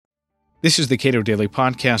This is the Cato Daily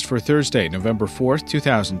Podcast for Thursday, November 4th,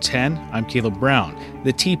 2010. I'm Caleb Brown.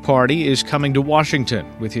 The Tea Party is coming to Washington.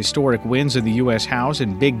 With historic wins in the U.S. House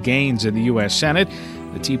and big gains in the U.S. Senate,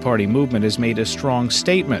 the Tea Party movement has made a strong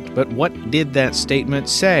statement. But what did that statement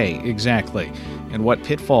say exactly? And what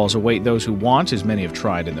pitfalls await those who want, as many have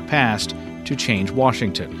tried in the past, to change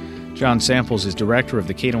Washington? John Samples is director of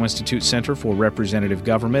the Cato Institute Center for Representative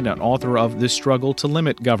Government and author of The Struggle to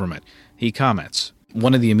Limit Government. He comments.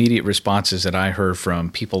 One of the immediate responses that I heard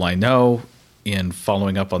from people I know in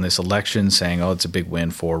following up on this election saying, it's a big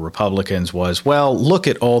win for Republicans was, well, look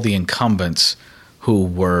at all the incumbents who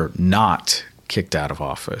were not kicked out of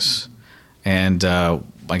office. And I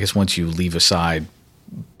guess once you leave aside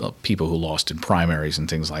people who lost in primaries and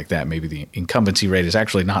things like that, maybe the incumbency rate is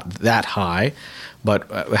actually not that high. But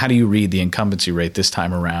how do you read the incumbency rate this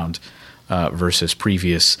time around versus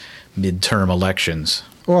previous midterm elections?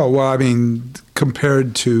 Well, I mean,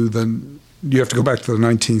 compared to you have to go back to the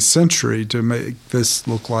 19th century to make this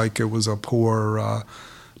look like it was a poor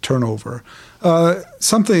turnover.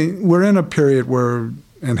 We're in a period where,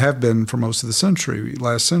 and have been for most of the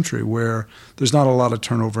last century, where there's not a lot of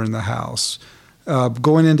turnover in the House.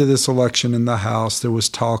 Going into this election in the House, there was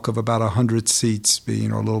talk of about 100 seats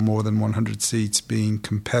being, or a little more than 100 seats being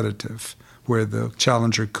competitive, where the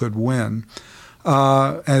challenger could win.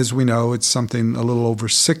 As we know, it's something a little over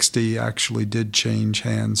 60 actually did change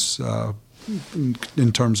hands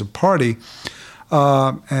in terms of party.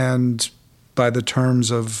 And by the terms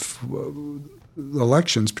of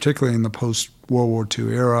elections, particularly in the post-World War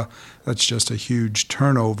II era, that's just a huge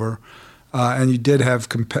turnover. And you did have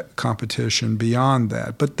competition beyond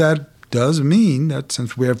that. But that does mean that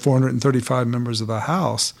since we have 435 members of the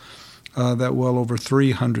House, that well over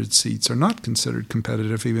 300 seats are not considered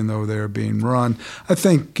competitive, even though they're being run. I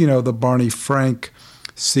think, the Barney Frank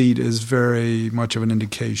seat is very much of an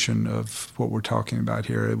indication of what we're talking about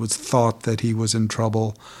here. It was thought that he was in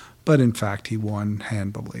trouble, but in fact he won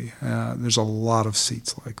handily. There's a lot of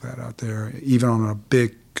seats like that out there, even on a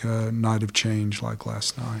big night of change like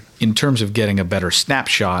last night. In terms of getting a better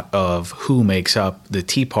snapshot of who makes up the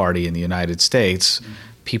Tea Party in the United States,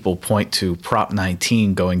 people point to Prop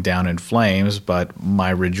 19 going down in flames, but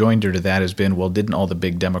my rejoinder to that has been, well, didn't all the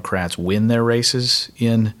big Democrats win their races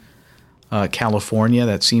in California?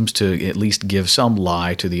 That seems to at least give some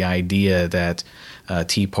lie to the idea that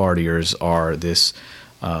Tea Partiers are this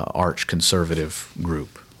arch conservative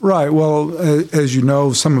group. Right. Well, as you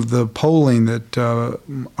know, some of the polling that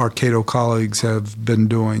our Cato colleagues have been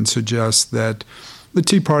doing suggests that the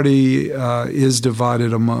Tea Party is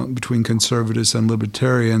divided between conservatives and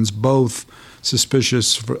libertarians, both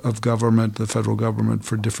suspicious of government, the federal government,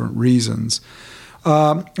 for different reasons.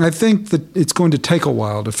 I think that it's going to take a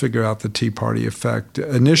while to figure out the Tea Party effect.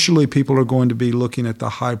 Initially, people are going to be looking at the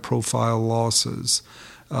high-profile losses,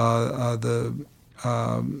 the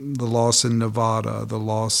loss in Nevada,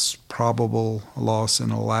 the probable loss in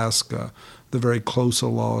Alaska, the very close a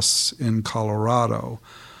loss in Colorado.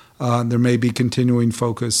 There may be continuing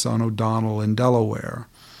focus on O'Donnell in Delaware.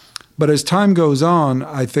 But as time goes on,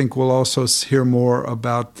 I think we'll also hear more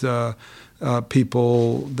about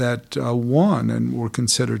people that won and were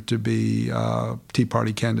considered to be Tea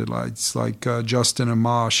Party candidates, like Justin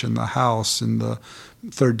Amash in the House in the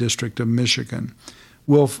 3rd District of Michigan.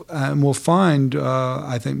 We'll find,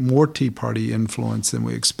 I think, more Tea Party influence than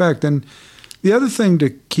we expect. And the other thing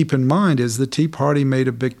to keep in mind is the Tea Party made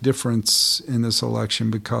a big difference in this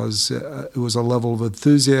election because it was a level of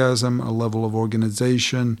enthusiasm, a level of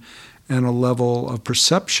organization, and a level of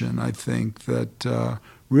perception, I think, that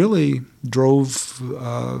really drove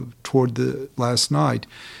toward the last night.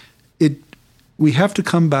 We have to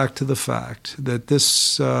come back to the fact that the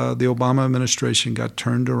Obama administration got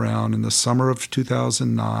turned around in the summer of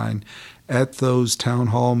 2009 at those town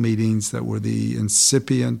hall meetings that were the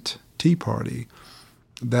incipient Tea Party.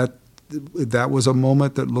 That was a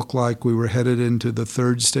moment that looked like we were headed into the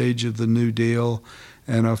third stage of the New Deal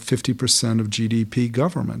and a 50% of GDP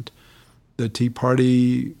government. The Tea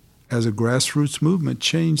Party, as a grassroots movement,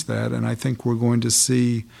 changed that, and I think we're going to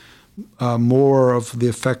see more of the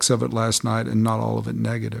effects of it last night and not all of it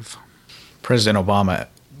negative. President Obama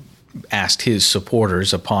asked his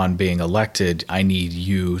supporters upon being elected, I need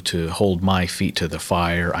you to hold my feet to the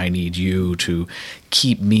fire. I need you to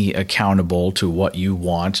keep me accountable to what you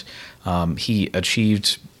want. He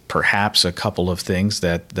achieved perhaps a couple of things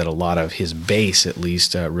that a lot of his base at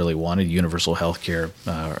least really wanted, universal health care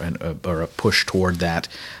or a push toward that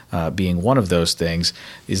being one of those things.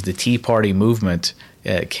 Is the Tea Party movement,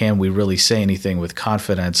 can we really say anything with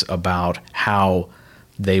confidence about how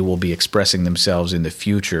they will be expressing themselves in the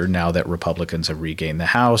future now that Republicans have regained the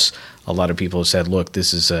House. A lot of people have said, look,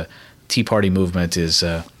 this is a Tea Party movement is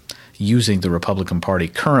using the Republican Party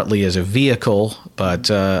currently as a vehicle,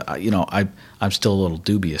 but I'm still a little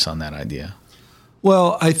dubious on that idea.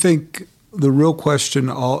 Well, I think the real question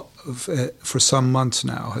for some months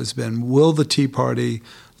now has been, will the Tea Party,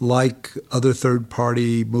 like other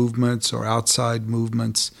third-party movements or outside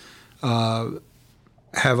movements,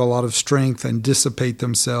 have a lot of strength and dissipate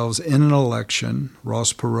themselves in an election?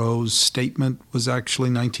 Ross Perot's statement was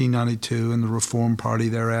actually 1992, and the Reform Party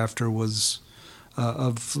thereafter was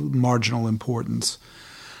of marginal importance.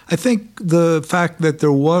 I think the fact that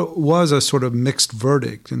there was a sort of mixed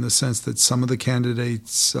verdict in the sense that some of the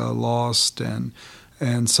candidates lost and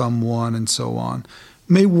some won and so on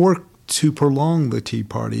may work to prolong the Tea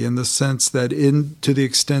Party in the sense that to the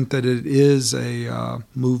extent that it is a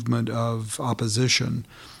movement of opposition,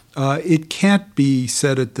 it can't be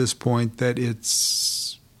said at this point that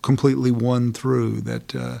it's completely won through,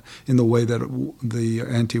 that in the way that the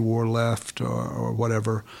anti-war left or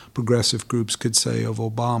whatever progressive groups could say of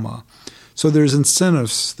Obama. So there's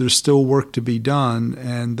incentives, there's still work to be done,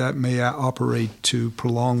 and that may operate to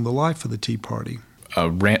prolong the life of the Tea Party.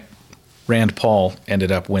 Rand Paul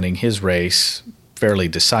ended up winning his race fairly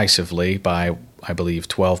decisively by, I believe,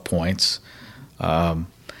 12 points.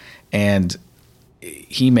 And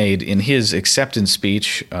he made, in his acceptance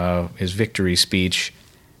speech, his victory speech,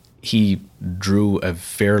 he drew a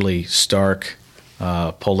fairly stark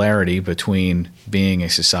polarity between being a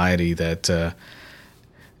society that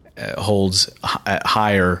holds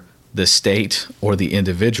higher the state or the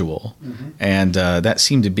individual. Mm-hmm. And that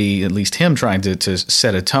seemed to be at least him trying to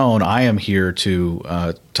set a tone. I am here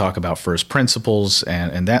to talk about first principles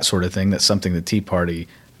and that sort of thing. That's something the Tea Party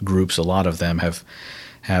groups, a lot of them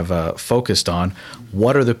have focused on.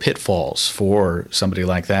 What are the pitfalls for somebody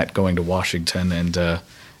like that going to Washington and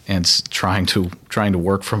trying to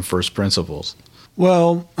work from first principles?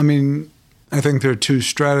 Well, I mean, I think there are two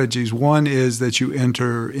strategies. One is that you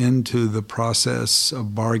enter into the process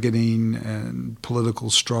of bargaining and political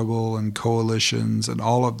struggle and coalitions and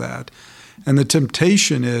all of that. And the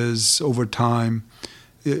temptation is, over time,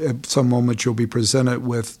 at some moment you'll be presented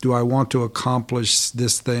with, do I want to accomplish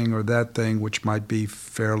this thing or that thing, which might be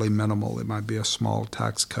fairly minimal. It might be a small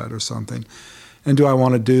tax cut or something. And do I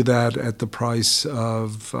want to do that at the price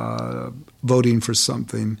of voting for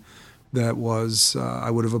something that was I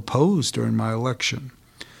would have opposed during my election?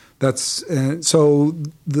 So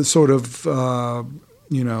the sort of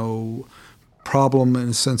problem in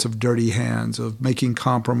a sense of dirty hands, of making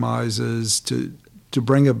compromises to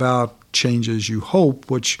bring about changes you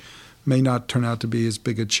hope, which may not turn out to be as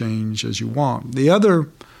big a change as you want. The other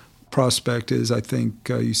prospect is, I think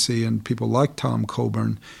you see in people like Tom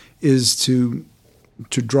Coburn, is to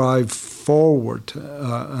drive forward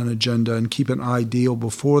an agenda and keep an ideal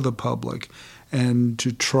before the public and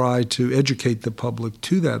to try to educate the public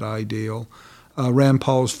to that ideal. Rand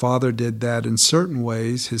Paul's father did that in certain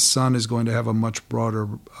ways. His son is going to have a much broader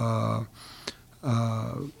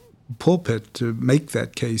pulpit to make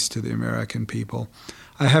that case to the American people.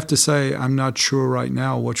 I have to say, I'm not sure right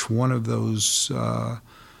now which one of those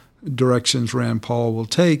directions Rand Paul will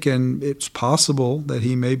take, and it's possible that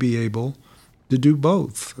he may be able to do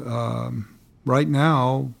both. Right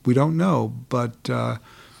now, we don't know, but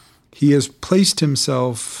he has placed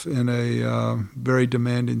himself in a very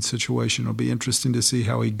demanding situation. It'll be interesting to see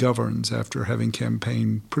how he governs after having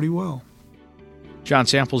campaigned pretty well. John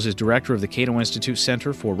Samples is director of the Cato Institute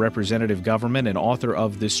Center for Representative Government and author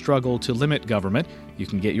of The Struggle to Limit Government. You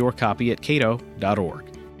can get your copy at cato.org.